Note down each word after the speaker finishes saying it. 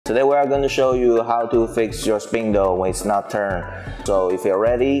Today we are going to show you how to fix your spindle when it's not turned. So if you're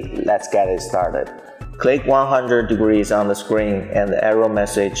ready, let's get it started. Click 100 degrees on the screen and the arrow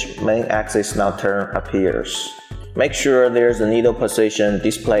message main axis not turned appears. Make sure there's a needle position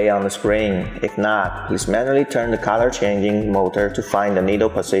displayed on the screen. If not, please manually turn the color changing motor to find the needle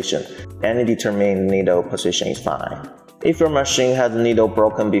position. Any determined needle position is fine. If your machine has the needle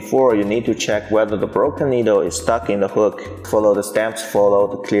broken before, you need to check whether the broken needle is stuck in the hook. Follow the steps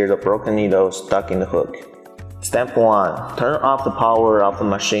to clear the broken needle stuck in the hook. Step 1. Turn off the power of the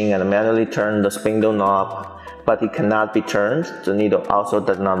machine and manually turn the spindle knob, but it cannot be turned. The needle also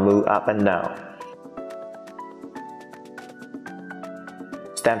does not move up and down.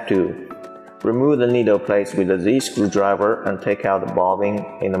 Step 2. Remove the needle plates with a Z screwdriver and take out the bobbin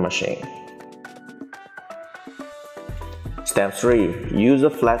in the machine. Step 3. Use a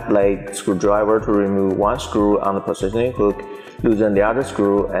flat blade screwdriver to remove one screw on the positioning hook, loosen the other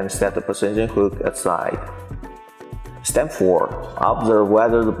screw, and set the positioning hook aside. Step 4. Observe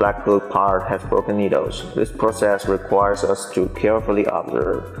whether the black hook part has broken needles. This process requires us to carefully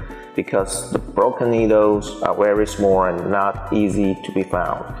observe, because the broken needles are very small and not easy to be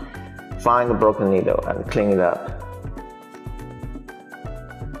found. Find the broken needle and clean it up.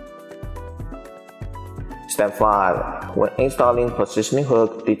 Step 5. When installing positioning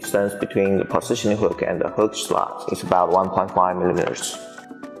hook, the distance between the positioning hook and the hook slot is about 1.5 mm.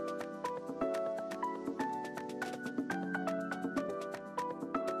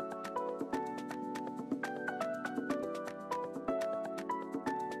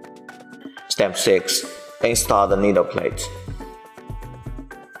 Step 6. Install the needle plate.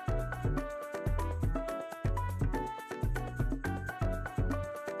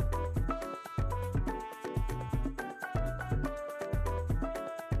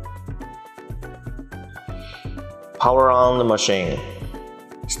 Power on the machine.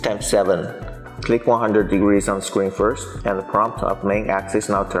 Step 7. Click 100 degrees on the screen first, and the prompt of main axis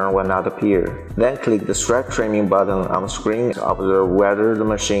not turned will not appear. Then click the strap trimming button on the screen to observe whether the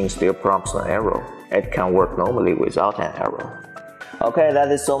machine still prompts an arrow. It can work normally without an arrow. Okay,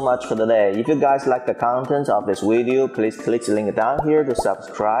 that is so much for today. If you guys like the content of this video, please click the link down here to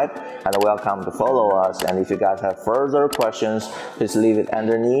subscribe and welcome to follow us. And if you guys have further questions, please leave it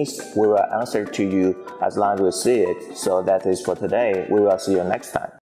underneath. We will answer to you as long as we see it. So that is for today. We will see you next time.